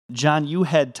John, you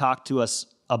had talked to us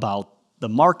about the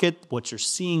market, what you're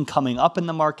seeing coming up in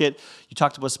the market. You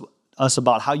talked to us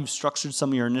about how you've structured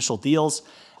some of your initial deals.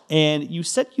 And you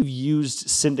said you've used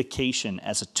syndication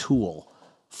as a tool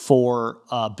for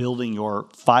building your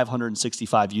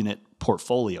 565 unit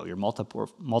portfolio, your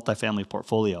multifamily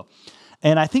portfolio.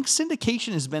 And I think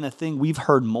syndication has been a thing we've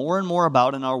heard more and more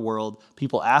about in our world.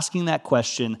 People asking that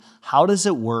question, how does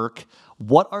it work?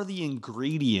 What are the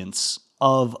ingredients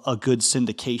of a good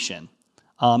syndication?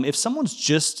 If someone's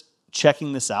just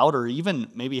checking this out, or even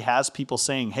maybe has people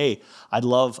saying, hey,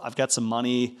 I've got some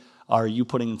money. Are you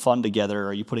putting a fund together?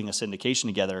 Are you putting a syndication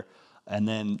together? And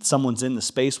then someone's in the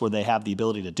space where they have the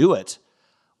ability to do it.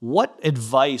 What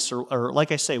advice, or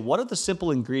like I say, what are the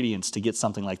simple ingredients to get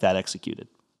something like that executed?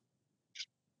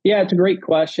 Yeah, it's a great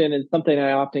question and something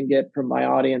I often get from my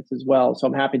audience as well. So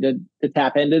I'm happy to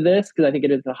tap into this because I think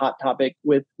it is a hot topic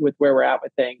with where we're at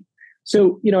with things.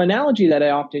 So, analogy that I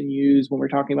often use when we're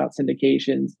talking about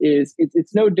syndications is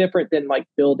it's no different than like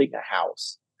building a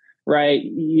house, right?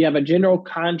 You have a general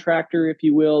contractor, if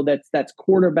you will, that's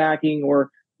quarterbacking or,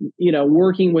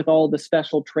 working with all the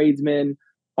special tradesmen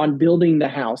on building the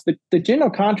house. The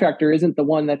general contractor isn't the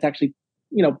one that's actually,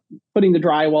 putting the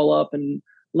drywall up and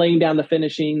laying down the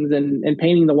finishings and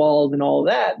painting the walls and all of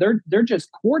that. They're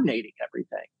just coordinating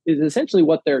everything is essentially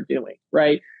what they're doing,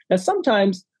 right? Now,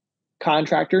 sometimes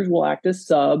contractors will act as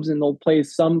subs and they'll play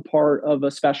some part of a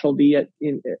specialty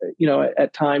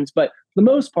at times, but for the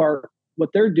most part, what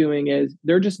they're doing is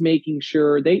they're just making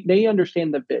sure they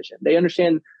understand the vision. They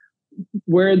understand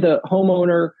where the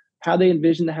homeowner, how they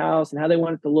envision the house and how they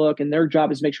want it to look, and their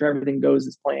job is to make sure everything goes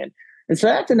as planned. And so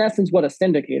that's in essence what a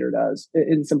syndicator does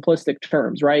in simplistic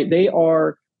terms, right? They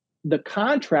are the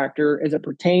contractor as it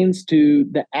pertains to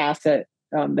the asset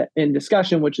that in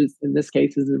discussion, which is in this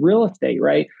case is the real estate,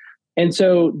 right? And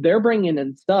so they're bringing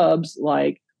in subs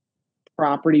like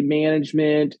property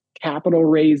management, capital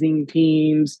raising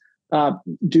teams,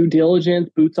 due diligence,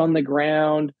 boots on the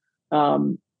ground.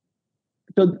 So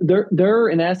they're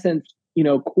in essence,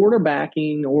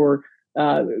 quarterbacking or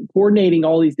coordinating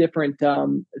all these different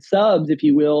subs, if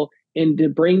you will, into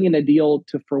bringing a deal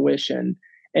to fruition,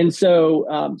 and so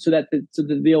that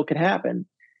the deal could happen.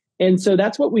 And so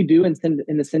that's what we do in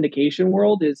the syndication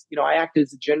world. Is I act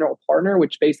as a general partner,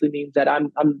 which basically means that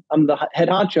I'm the head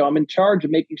honcho. I'm in charge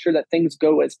of making sure that things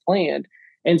go as planned.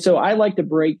 And so I like to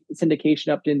break syndication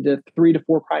up into 3 to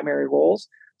 4 primary roles.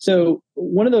 So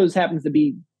one of those happens to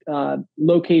be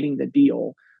locating the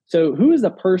deal. So who is the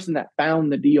person that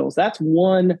found the deals? That's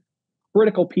one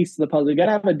critical piece of the puzzle. You got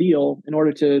to have a deal in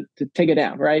order to take it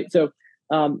down, right? So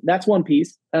that's one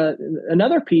piece.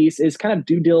 Another piece is kind of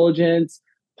due diligence,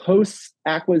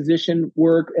 post-acquisition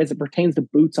work as it pertains to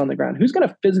boots on the ground. Who's going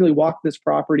to physically walk this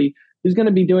property? Who's going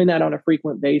to be doing that on a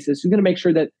frequent basis? Who's going to make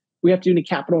sure that we have to do any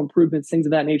capital improvements, things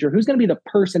of that nature? Who's going to be the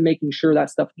person making sure that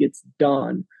stuff gets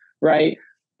done, right?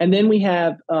 And then we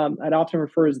have, I'd often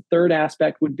refer as the third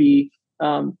aspect would be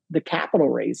the capital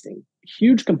raising.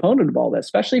 Huge component of all this,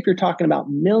 especially if you're talking about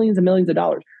millions and millions of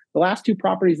dollars. The last 2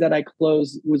 properties that I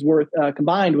closed was worth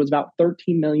combined was about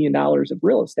 $13 million of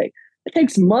real estate. It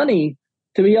takes money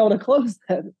to be able to close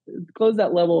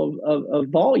that level of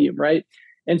volume, right?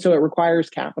 And so it requires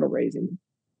capital raising.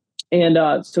 And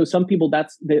so some people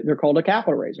they're called a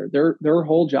capital raiser. Their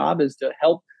whole job is to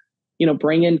help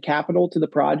bring in capital to the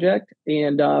project,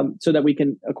 and so that we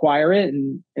can acquire it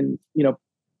and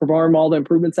perform all the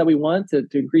improvements that we want to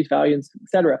increase value, et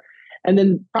cetera. And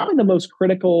then probably the most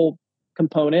critical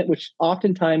component, which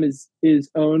oftentimes is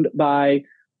owned by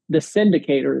the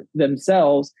syndicator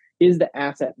themselves, is the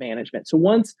asset management. So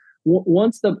once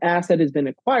the asset has been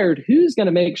acquired, who's going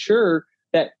to make sure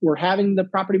that we're having the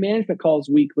property management calls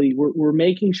weekly? We're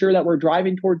making sure that we're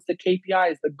driving towards the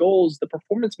KPIs, the goals, the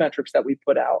performance metrics that we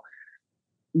put out.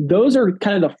 Those are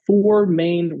kind of the 4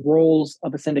 main roles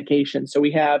of a syndication. So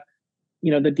we have,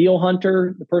 the deal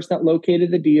hunter, the person that located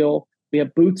the deal. We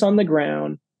have boots on the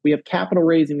ground. We have capital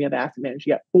raising. We have asset management.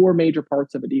 You got 4 major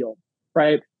parts of a deal,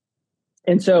 right?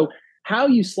 And so how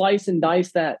you slice and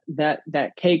dice that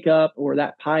cake up or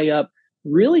that pie up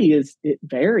really it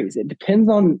varies. It depends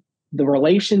on the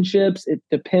relationships. It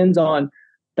depends on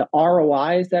the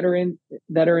ROIs that are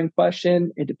in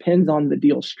question. It depends on the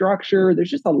deal structure. There's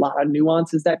just a lot of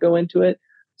nuances that go into it.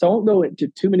 So I won't go into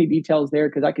too many details there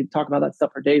because I could talk about that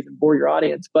stuff for days and bore your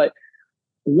audience. But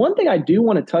one thing I do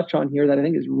want to touch on here that I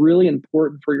think is really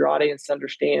important for your audience to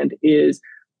understand is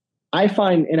I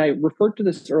find, and I referred to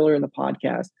this earlier in the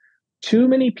podcast, too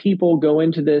many people go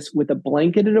into this with a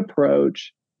blanketed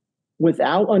approach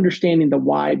without understanding the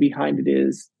why behind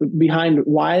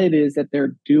why it is that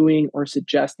they're doing or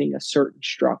suggesting a certain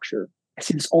structure. I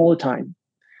see this all the time.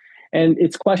 And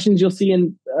it's questions you'll see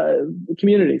in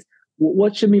communities.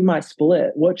 What should be my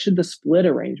split? What should the split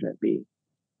arrangement be?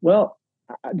 Well,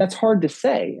 that's hard to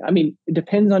say. I mean, it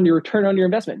depends on your return on your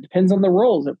investment. It depends on the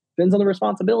roles. It depends on the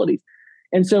responsibilities.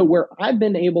 And so where I've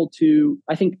been able to,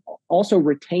 I think, also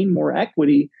retain more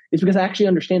equity is because I actually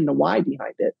understand the why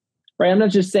behind it, right? I'm not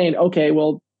just saying, okay,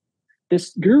 well,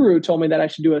 this guru told me that I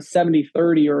should do a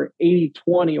 70-30 or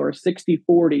 80-20 or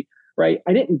 60-40, right?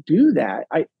 I didn't do that.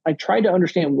 I tried to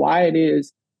understand why it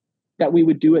is that we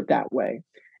would do it that way.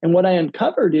 And what I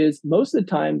uncovered is most of the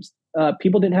times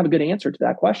people didn't have a good answer to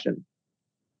that question.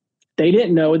 They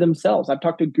didn't know themselves. I've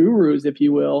talked to gurus, if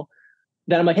you will,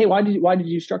 that I'm like, hey, why did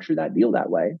you structure that deal that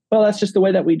way? Well, that's just the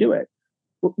way that we do it.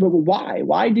 But why?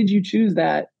 Why did you choose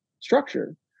that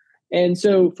structure? And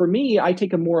so for me, I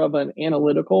take a more of an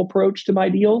analytical approach to my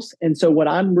deals. And so what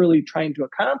I'm really trying to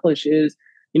accomplish is,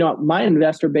 my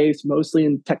investor base, mostly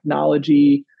in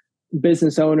technology,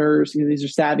 business owners, these are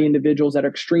savvy individuals that are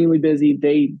extremely busy.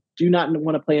 They do not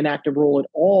want to play an active role at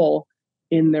all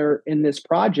in this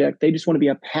project. They just want to be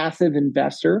a passive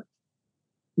investor.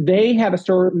 They have a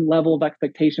certain level of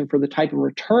expectation for the type of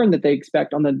return that they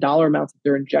expect on the dollar amounts that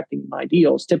they're injecting in my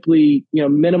deals. Typically,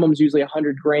 minimum is usually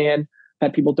 $100,000. I've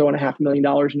had people throwing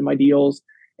 $500,000 into my deals.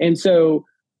 And so,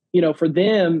 for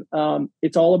them,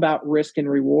 it's all about risk and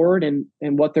reward and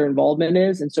what their involvement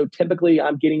is. And so typically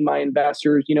I'm getting my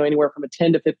investors, anywhere from a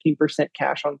 10 to 15%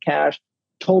 cash on cash,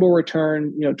 total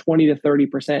return, 20 to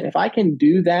 30%. If I can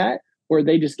do that where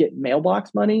they just get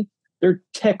mailbox money, they're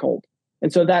tickled.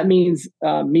 And so that means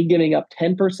me giving up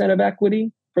 10% of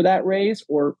equity for that raise,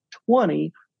 or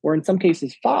 20, or in some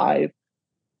cases 5.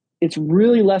 It's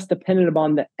really less dependent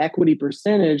upon the equity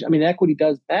percentage. I mean, equity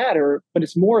does matter, but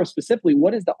it's more specifically,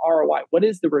 what is the ROI? What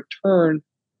is the return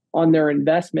on their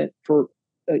investment for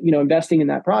investing in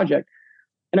that project?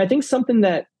 And I think something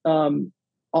that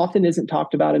often isn't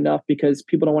talked about enough because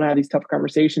people don't want to have these tough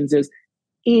conversations is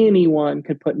anyone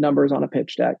could put numbers on a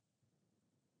pitch deck.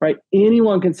 Right?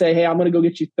 Anyone can say, hey, I'm going to go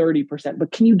get you 30%,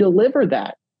 but can you deliver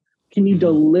that? Can you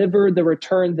deliver the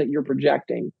returns that you're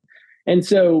projecting? And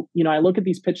so, I look at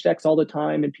these pitch decks all the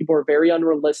time and people are very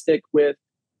unrealistic with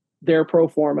their pro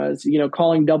formas,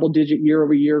 calling double-digit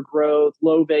year-over-year growth,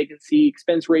 low vacancy,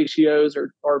 expense ratios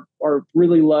are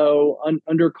really low,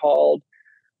 undercalled.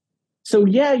 So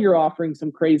yeah, you're offering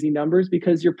some crazy numbers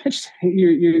because your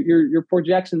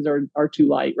projections are too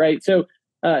light, right? So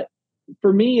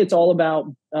for me, it's all about,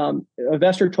 an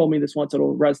investor told me this once,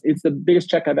 it's the biggest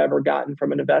check I've ever gotten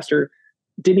from an investor,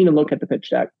 didn't even look at the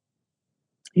pitch deck.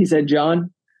 He said,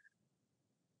 John,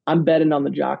 I'm betting on the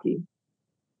jockey.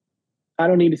 I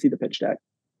don't need to see the pitch deck.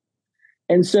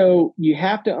 And so you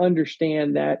have to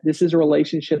understand that this is a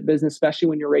relationship business, especially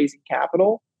when you're raising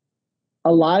capital.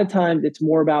 A lot of times it's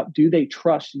more about, do they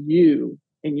trust you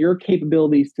and your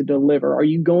capabilities to deliver? Are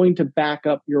you going to back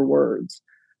up your words?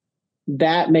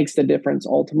 That makes the difference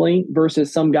ultimately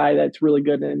versus some guy that's really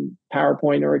good in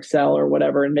PowerPoint or Excel or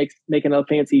whatever and making a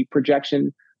fancy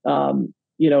projection,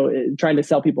 trying to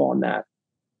sell people on that.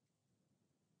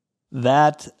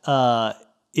 That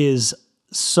is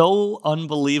so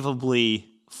unbelievably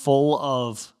full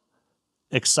of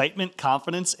excitement,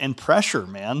 confidence, and pressure,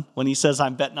 man. When he says,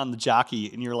 I'm betting on the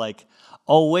jockey, and you're like,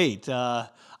 oh, wait, I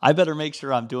better make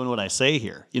sure I'm doing what I say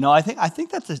here. I think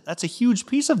that's a huge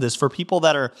piece of this for people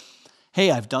that are,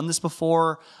 hey, I've done this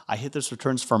before. I hit this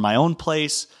returns for my own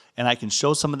place and I can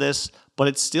show some of this, but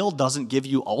it still doesn't give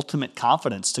you ultimate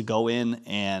confidence to go in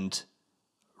and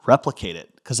replicate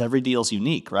it because every deal is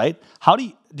unique, right?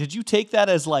 Did you take that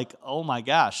as like, oh my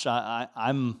gosh, I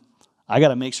got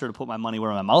to make sure to put my money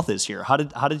where my mouth is here? How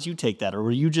did you take that? Or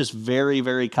were you just very,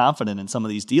 very confident in some of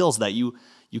these deals that you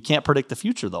can't predict the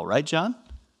future though, right, John?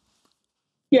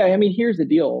 Yeah. I mean, here's the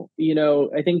deal.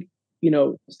 I think,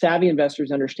 savvy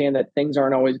investors understand that things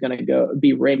aren't always going to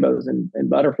be rainbows and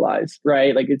butterflies,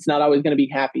 right? Like it's not always going to be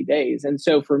happy days. And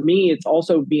so for me, it's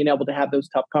also being able to have those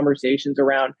tough conversations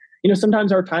around,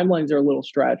 sometimes our timelines are a little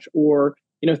stretched or,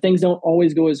 things don't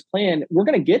always go as planned. We're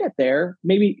going to get it there.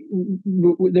 Maybe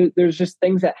there's just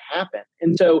things that happen.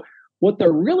 And so what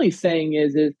they're really saying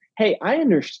is, hey, I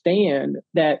understand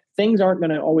that things aren't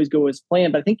going to always go as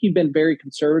planned, but I think you've been very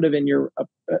conservative in your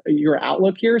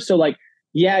outlook here. So like,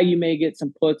 yeah, you may get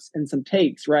some puts and some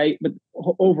takes, right? But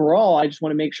overall, I just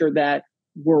want to make sure that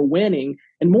we're winning.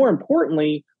 And more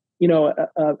importantly,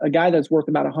 a guy that's worth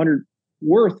about $100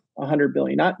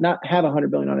 billion, not have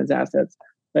 $100 billion on his assets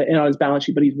and on his balance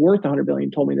sheet, but he's worth $100 billion.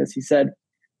 Told me this. He said,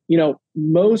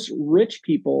 most rich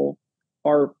people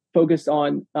are focused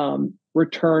on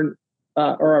return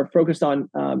or are focused on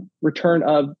return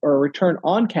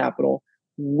on capital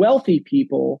wealthy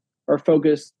people are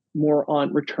focused more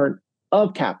on return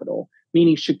of capital,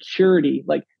 meaning security.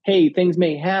 Like, hey, things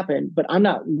may happen, but I'm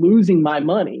not losing my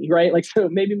money, right? Like, so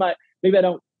maybe I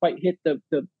don't quite hit the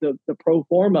pro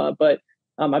forma, but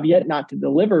I've yet not to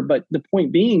deliver. But the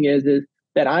point being is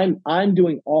that I'm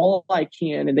doing all I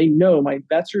can, and they know, my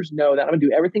investors know, that I'm gonna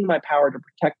do everything in my power to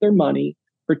protect their money,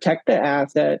 protect the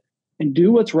asset, and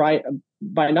do what's right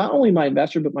by not only my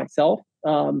investor but myself,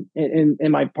 and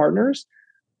my partners.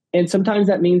 And sometimes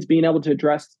that means being able to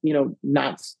address,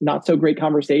 not so great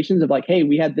conversations of like, hey,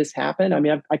 we had this happen. I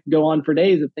mean, I could go on for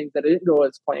days of things that didn't go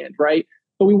as planned, right?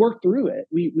 But we worked through it.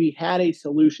 We had a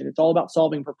solution. It's all about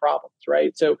solving for problems,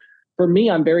 right? So for me,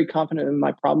 I'm very confident in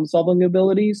my problem solving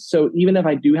abilities. So even if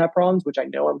I do have problems, which I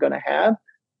know I'm going to have,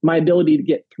 my ability to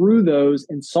get through those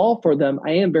and solve for them,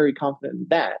 I am very confident in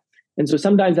that. And so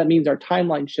sometimes that means our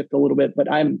timeline shift a little bit,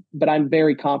 but I'm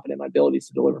very confident in my abilities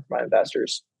to deliver for my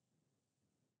investors.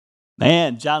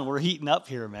 Man, John, we're heating up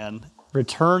here, man.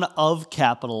 Return of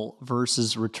capital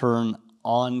versus return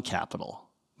on capital.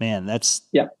 Man,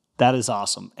 that is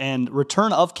awesome. And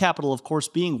return of capital, of course,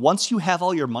 being once you have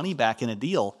all your money back in a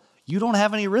deal, you don't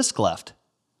have any risk left.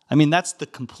 I mean, that's the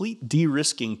complete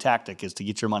de-risking tactic, is to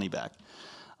get your money back.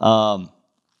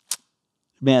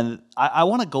 Man, I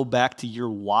want to go back to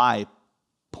your why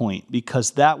point,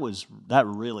 because that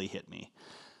really hit me.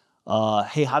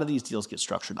 Hey, how do these deals get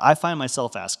structured? I find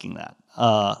myself asking that.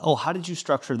 How did you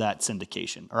structure that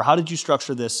syndication? Or how did you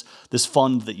structure this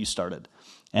fund that you started?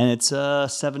 And it's a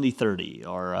 70-30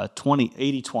 or a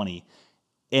 80-20.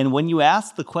 And when you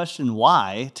ask the question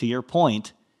why, to your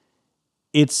point,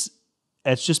 it's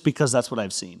just because that's what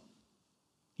I've seen.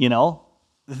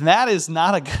 That is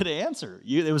not a good answer.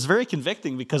 It was very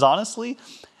convicting, because honestly,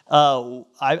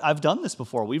 I've done this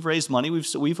before. We've raised money.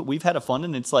 We've had a fund,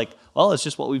 and it's like, well, it's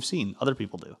just what we've seen other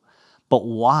people do. But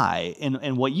why?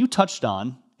 And what you touched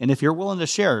on, and if you're willing to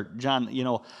share, John,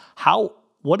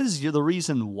 what is the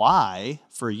reason why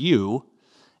for you,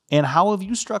 and how have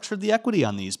you structured the equity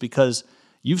on these? Because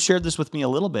you've shared this with me a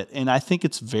little bit, and I think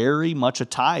it's very much a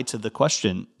tie to the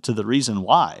question, to the reason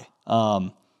why.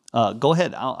 Go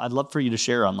ahead. I'd love for you to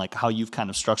share on like how you've kind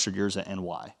of structured yours and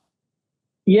why.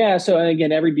 Yeah. So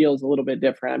again, every deal is a little bit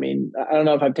different. I mean, I don't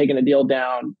know if I've taken a deal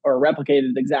down or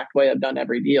replicated the exact way I've done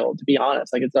every deal, to be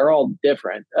honest. Like, they're all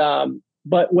different.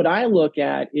 But what I look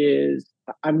at is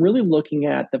I'm really looking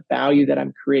at the value that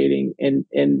I'm creating.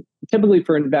 And typically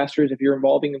for investors, if you're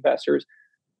involving investors,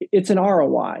 it's an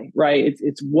ROI, right?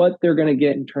 It's what they're going to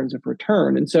get in terms of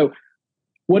return. And so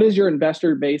what is your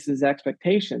investor base's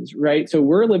expectations, right? So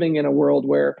we're living in a world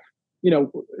where,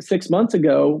 6 months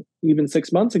ago,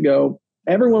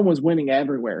 everyone was winning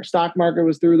everywhere. Stock market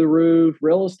was through the roof.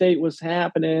 Real estate was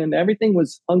happening. Everything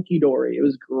was hunky dory. It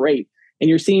was great. And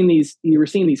you were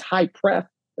seeing these high pref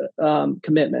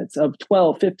commitments of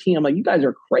 12, 15. I'm like, you guys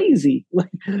are crazy.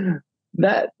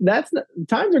 That's not,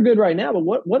 times are good right now, but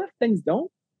what if things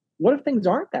don't? What if things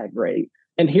aren't that great?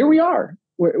 And here we are,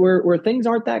 where things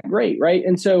aren't that great, right?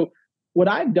 And so what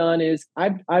I've done is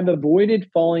I've avoided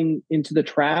falling into the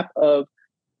trap of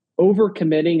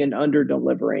overcommitting and under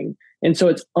delivering. And so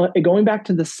it's going back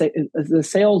to the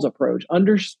sales approach,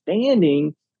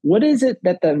 understanding what is it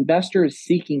that the investor is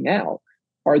seeking out.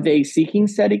 Are they seeking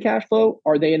steady cash flow?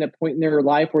 Are they in a point in their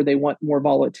life where they want more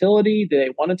volatility? Do they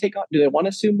want to take on? Do they want to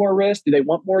assume more risk? Do they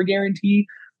want more guarantee?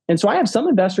 And so I have some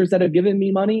investors that have given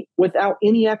me money without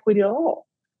any equity at all.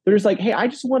 They're just like, hey, I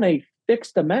just want a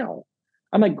fixed amount.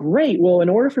 I'm like, great. Well, in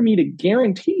order for me to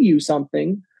guarantee you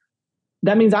something,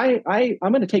 that means I'm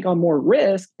going to take on more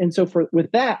risk. And so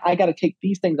with that, I got to take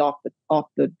these things off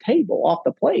the table, off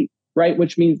the plate, right?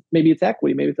 Which means maybe it's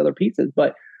equity, maybe it's other pieces.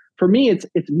 But for me, it's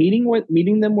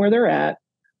meeting them where they're at,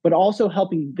 but also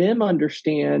helping them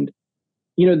understand,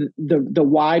 the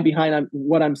why behind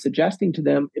what I'm suggesting to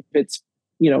them. If it's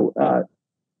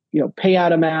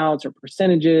payout amounts or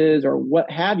percentages or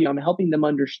what have you, I'm helping them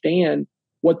understand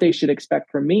what they should expect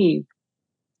from me.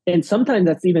 And sometimes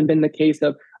that's even been the case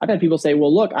of, I've had people say,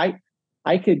 well, look,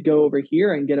 I could go over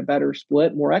here and get a better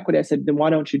split, more equity. I said, then why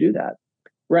don't you do that?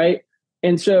 Right.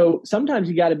 And so sometimes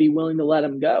you got to be willing to let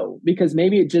them go, because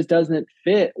maybe it just doesn't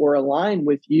fit or align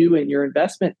with you and your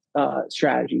investment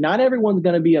strategy. Not everyone's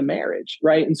going to be a marriage.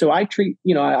 Right. And so I treat,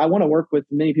 I want to work with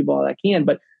as many people as I can,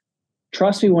 but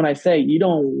trust me when I say you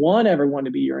don't want everyone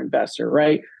to be your investor.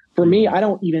 Right. For me, I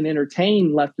don't even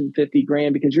entertain less than 50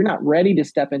 grand because you're not ready to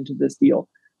step into this deal.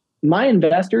 My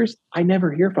investors, I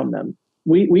never hear from them.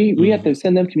 We have to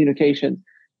send them communications.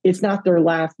 It's not their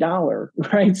last dollar,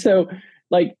 right? So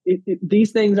like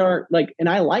these things aren't like, and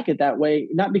I like it that way,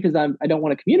 not because I don't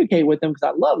want to communicate with them because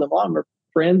I love them. All of them are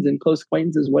friends and close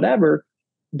acquaintances, whatever.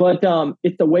 But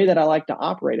it's the way that I like to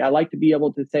operate. I like to be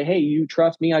able to say, hey, you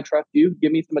trust me, I trust you,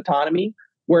 give me some autonomy.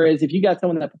 Whereas if you got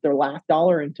someone that put their last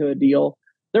dollar into a deal,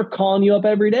 they're calling you up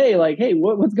every day, like, hey,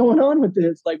 what's going on with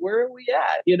this? Like, where are we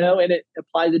at? And it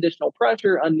applies additional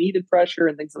pressure, unneeded pressure,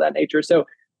 and things of that nature. So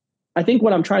I think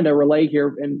what I'm trying to relay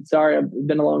here, and sorry, I've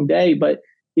been a long day, but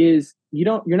is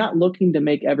you're not looking to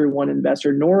make everyone an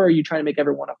investor, nor are you trying to make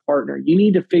everyone a partner. You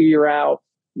need to figure out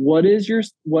what is your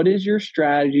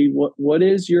strategy, what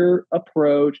is your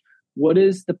approach, what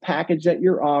is the package that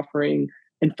you're offering,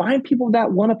 and find people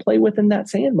that want to play within that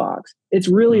sandbox. It's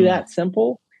really Mm. that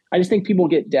simple. I just think people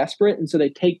get desperate, and so they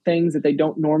take things that they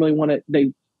don't normally want to.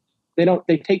 They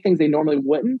take things they normally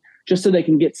wouldn't just so they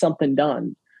can get something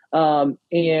done.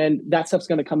 And that stuff's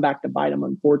going to come back to bite them,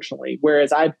 unfortunately.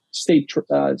 Whereas I've stayed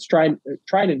tried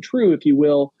and true, if you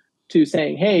will, to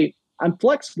saying, hey, I'm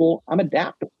flexible, I'm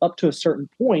adaptable up to a certain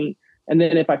point. And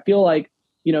then if I feel like,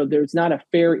 there's not a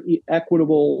fair,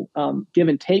 equitable give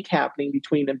and take happening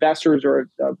between investors or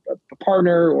a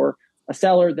partner or a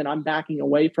seller, then I'm backing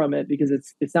away from it because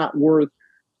it's not worth,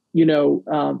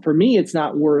 for me, it's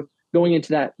not worth going into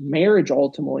that marriage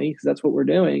ultimately, because that's what we're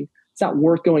doing. It's not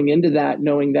worth going into that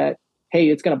knowing that, hey,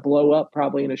 it's going to blow up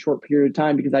probably in a short period of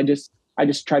time because I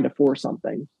just tried to force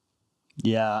something.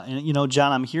 Yeah, and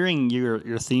John, I'm hearing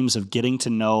your themes of getting to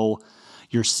know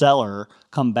your seller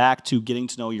come back to getting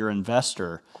to know your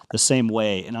investor the same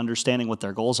way and understanding what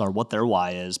their goals are, what their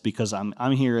why is, because I'm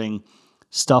hearing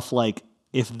stuff like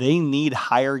if they need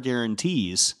higher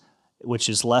guarantees, which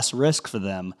is less risk for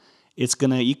them, it's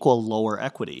going to equal lower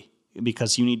equity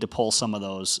because you need to pull some of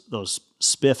those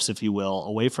spiffs, if you will,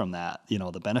 away from that,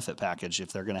 the benefit package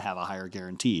if they're going to have a higher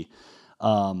guarantee.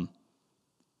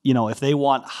 If they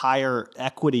want higher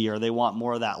equity or they want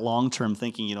more of that long-term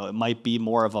thinking, it might be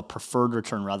more of a preferred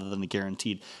return rather than a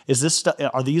guaranteed.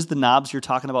 Are these the knobs you're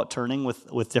talking about turning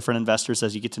with different investors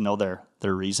as you get to know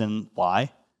their reason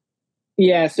why?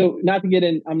 Yeah. So not to get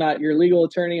in, I'm not your legal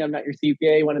attorney. I'm not your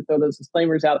CPA. I want to throw those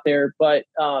disclaimers out there, but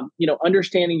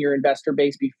understanding your investor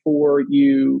base before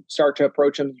you start to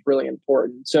approach them is really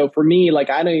important. So for me,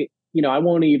 like I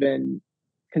won't even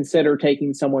consider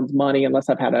taking someone's money unless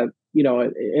I've had an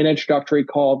introductory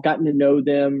call, gotten to know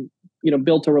them,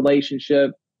 built a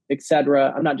relationship,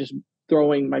 etc. I'm not just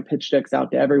throwing my pitch decks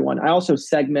out to everyone. I also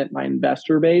segment my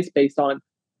investor base based on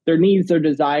their needs, their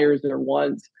desires, their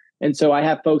wants. And so I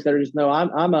have folks that are just, no, I'm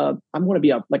going to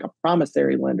be like a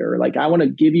promissory lender. Like I want to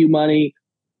give you money,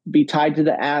 be tied to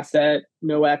the asset,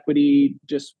 no equity,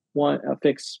 just want a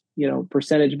fixed,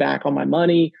 percentage back on my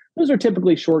money. Those are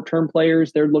typically short-term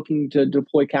players. They're looking to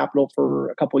deploy capital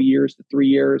for a couple of years to 3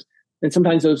 years. And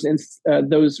sometimes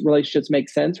those relationships make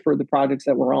sense for the projects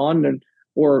that we're on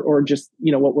or just,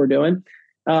 what we're doing.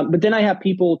 But then I have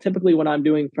people typically when I'm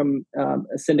doing from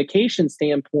a syndication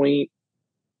standpoint,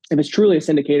 if it's truly a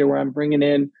syndicator where I'm bringing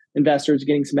in investors,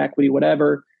 getting some equity,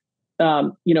 whatever,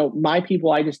 my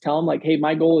people, I just tell them like, hey,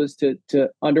 my goal is to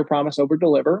under promise, over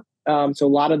deliver. So a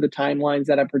lot of the timelines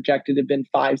that I projected have been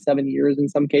 5-7 years in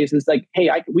some cases. Like, hey,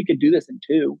 we could do this in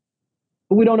 2,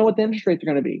 but we don't know what the interest rates are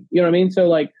going to be. You know what I mean? So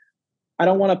like, I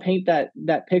don't want to paint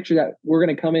that picture that we're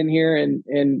going to come in here and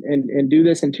do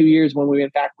this in 2 years when we in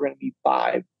fact we're going to need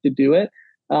 5 to do it.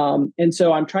 And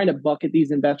so I'm trying to bucket these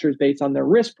investors based on their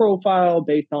risk profile,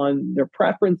 based on their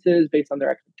preferences, based on their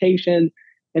expectations.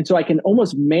 And so I can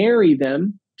almost marry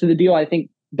them to the deal I think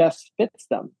best fits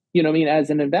them, as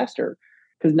an investor.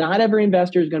 Because not every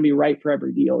investor is going to be right for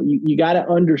every deal. You got to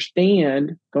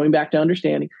understand, going back to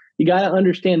understanding, you got to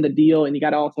understand the deal and you got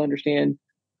to also understand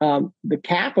the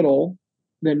capital,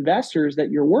 the investors that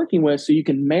you're working with so you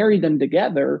can marry them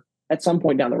together at some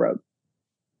point down the road.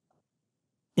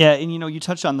 Yeah, and you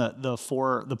touched on the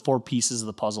four pieces of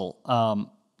the puzzle.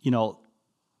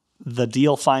 The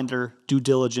deal finder, due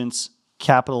diligence,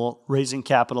 capital, raising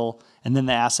capital, and then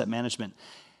the asset management.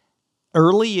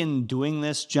 Early in doing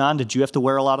this, John, did you have to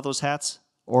wear a lot of those hats,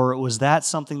 or was that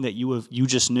something that you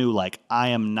just knew like I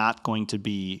am not going to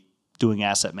be doing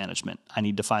asset management? I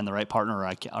need to find the right partner,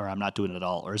 or I'm not doing it at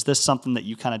all. Or is this something that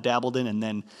you kind of dabbled in and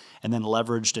then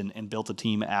leveraged and built a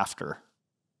team after?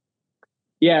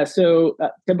 Yeah, so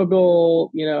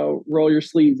typical, roll your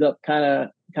sleeves up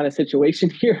kind of situation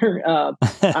here.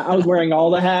 I was wearing all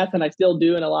the hats, and I still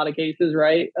do in a lot of cases,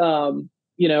 right?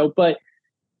 But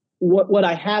what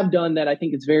I have done that I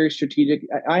think is very strategic.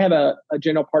 I have a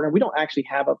general partner. We don't actually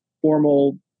have a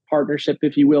formal partnership,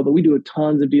 if you will, but we do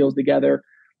tons of deals together.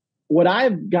 What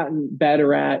I've gotten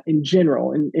better at in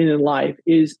general in life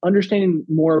is understanding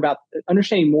more of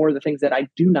the things that I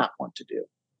do not want to do,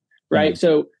 right?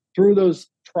 So through those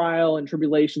trial and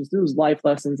tribulations, through those life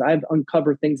lessons, I've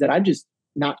uncovered things that I just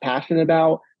not passionate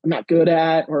about, I'm not good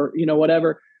at, or,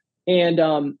 whatever. And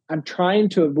I'm trying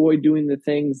to avoid doing the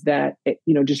things that,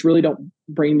 just really don't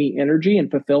bring me energy and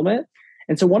fulfillment.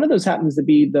 And so one of those happens to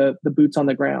be the boots on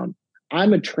the ground.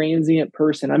 I'm a transient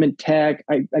person. I'm in tech.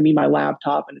 I need my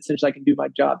laptop, and essentially I can do my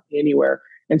job anywhere.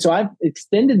 And so I've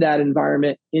extended that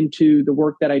environment into the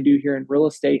work that I do here in real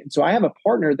estate. And so I have a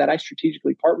partner that I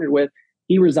strategically partnered with.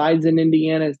 He resides in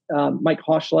Indiana, Mike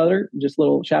Hochschletter. Just a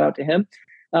little shout out to him.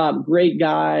 Great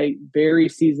guy, very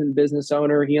seasoned business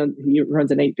owner. He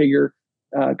runs an 8-figure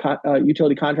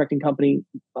utility contracting company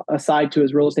aside to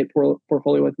his real estate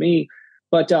portfolio with me.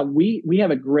 But we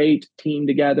have a great team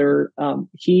together.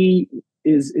 He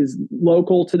is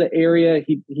local to the area.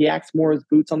 He acts more as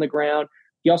boots on the ground.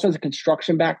 He also has a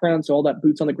construction background, so all that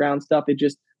boots on the ground stuff,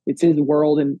 it's his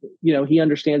world, and he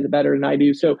understands it better than I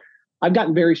do. So I've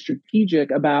gotten very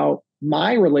strategic about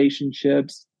my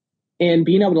relationships and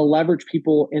being able to leverage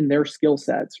people in their skill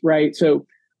sets, right? So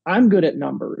I'm good at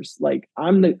numbers. Like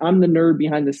I'm the nerd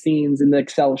behind the scenes in the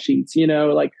Excel sheets,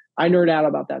 like I nerd out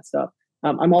about that stuff.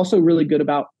 I'm also really good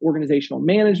about organizational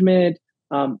management,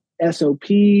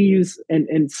 SOPs,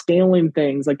 and scaling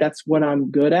things. Like that's what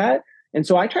I'm good at. And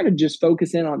so I try to just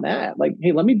focus in on that. Like,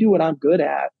 hey, let me do what I'm good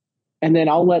at, and then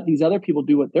I'll let these other people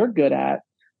do what they're good at.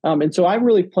 And so I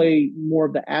really play more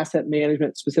of the asset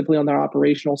management, specifically on their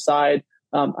operational side.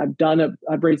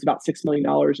 I've raised about $6 million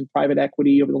in private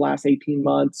equity over the last 18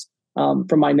 months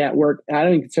from my network. And I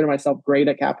don't even consider myself great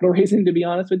at capital raising, to be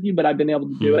honest with you, but I've been able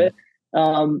to do it.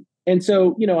 And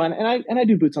so, and I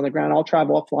do boots on the ground. I'll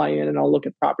travel, I'll fly in, and I'll look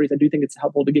at properties. I do think it's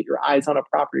helpful to get your eyes on a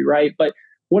property, right? But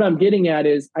what I'm getting at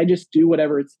is I'm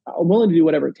willing to do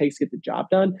whatever it takes to get the job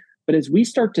done. But as we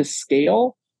start to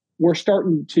scale, we're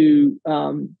starting to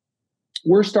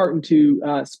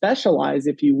specialize,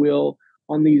 if you will,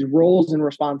 on these roles and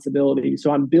responsibilities.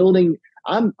 So I'm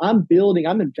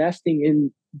investing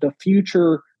in the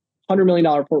future $100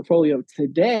 million portfolio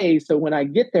today. So when I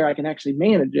get there, I can actually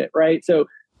manage it, right? So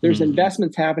there's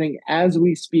investments happening as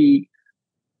we speak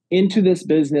into this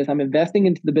business. I'm investing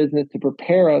into the business to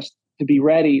prepare us to be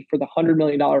ready for the $100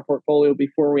 million portfolio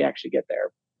before we actually get there.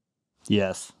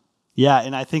 Yes. Yeah.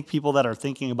 And I think people that are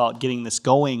thinking about getting this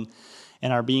going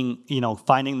and are being,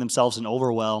 finding themselves in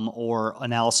overwhelm or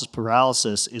analysis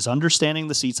paralysis is understanding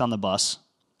the seats on the bus,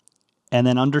 and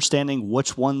then understanding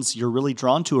which ones you're really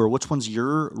drawn to or which ones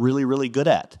you're really, really good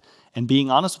at, and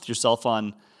being honest with yourself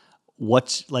on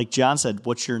what, like John said,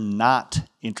 what you're not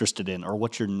interested in or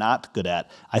what you're not good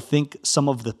at. I think some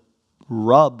of the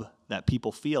rub that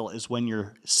people feel is when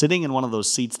you're sitting in one of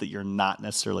those seats that you're not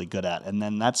necessarily good at. And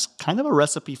then that's kind of a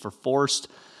recipe for forcing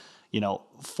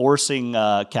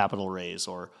capital raise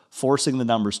or forcing the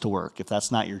numbers to work if that's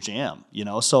not your jam,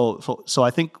 So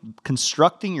I think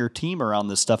constructing your team around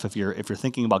this stuff, if you're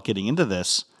thinking about getting into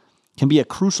this, can be a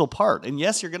crucial part. And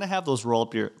yes, you're going to have those roll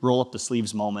up the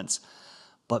sleeves moments,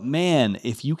 but man,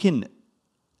 if you can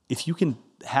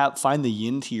find the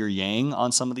yin to your yang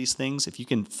on some of these things, if you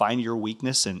can find your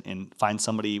weakness and find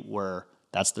somebody where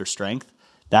that's their strength,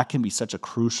 that can be such a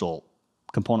crucial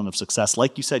component of success.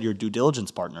 Like you said, your due diligence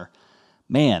partner,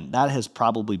 man, that has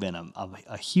probably been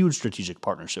a huge strategic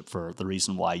partnership for the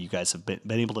reason why you guys have been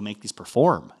able to make these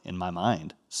perform, in my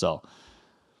mind. So,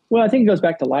 well, I think it goes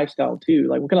back to lifestyle too.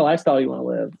 Like, what kind of lifestyle you want to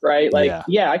live, right? Like,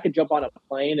 yeah, I could jump on a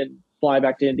plane and fly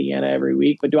back to Indiana every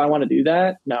week, but do I want to do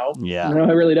that? No. Yeah. No,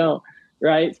 I really don't.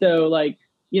 Right. So like,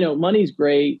 money's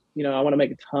great. I want to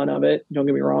make a ton of it. Don't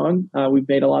get me wrong. We've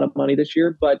made a lot of money this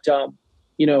year, but,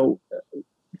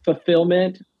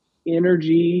 fulfillment,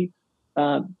 energy,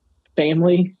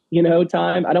 family,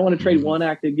 time. I don't want to trade one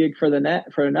active gig for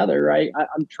another. Right.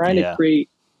 I'm trying to create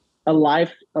a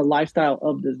lifestyle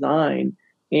of design.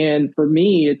 And for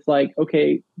me, it's like,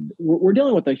 okay, we're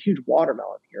dealing with a huge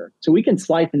watermelon here. So we can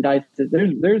slice and dice it.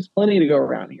 There's plenty to go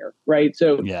around here, right?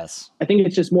 So yes, I think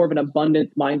it's just more of an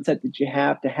abundant mindset that you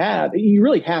have to have. You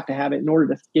really have to have it in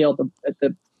order to scale at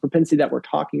the propensity that we're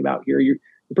talking about here. You're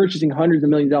purchasing hundreds of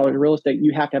millions of dollars in real estate.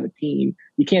 You have to have a team.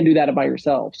 You can't do that by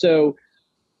yourself. So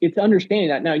it's understanding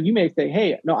that. Now you may say,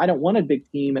 hey, no, I don't want a big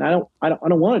team, and I don't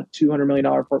want a $200 million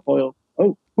portfolio.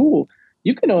 Oh, cool.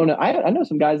 You can own it. I know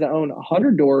some guys that own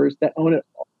 100 doors that own it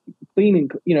clean and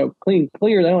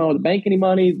clear. They don't owe the bank any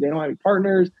money. They don't have any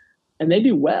partners, and they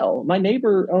do well. My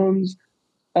neighbor owns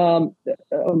a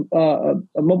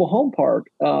mobile home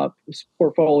park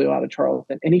portfolio out of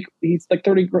Charleston, and he's like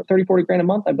 30, 40 grand a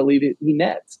month, I believe he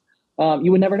nets.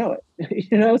 You would never know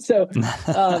it, So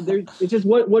it's just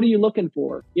what are you looking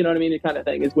for? You know what I mean? The kind of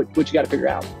thing is what you got to figure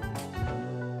out.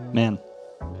 Man.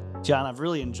 John, I've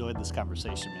really enjoyed this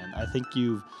conversation, man. I think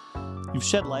you've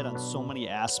shed light on so many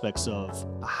aspects of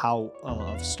how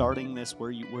of starting this,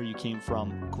 where you came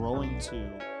from, growing to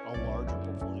a larger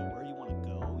portfolio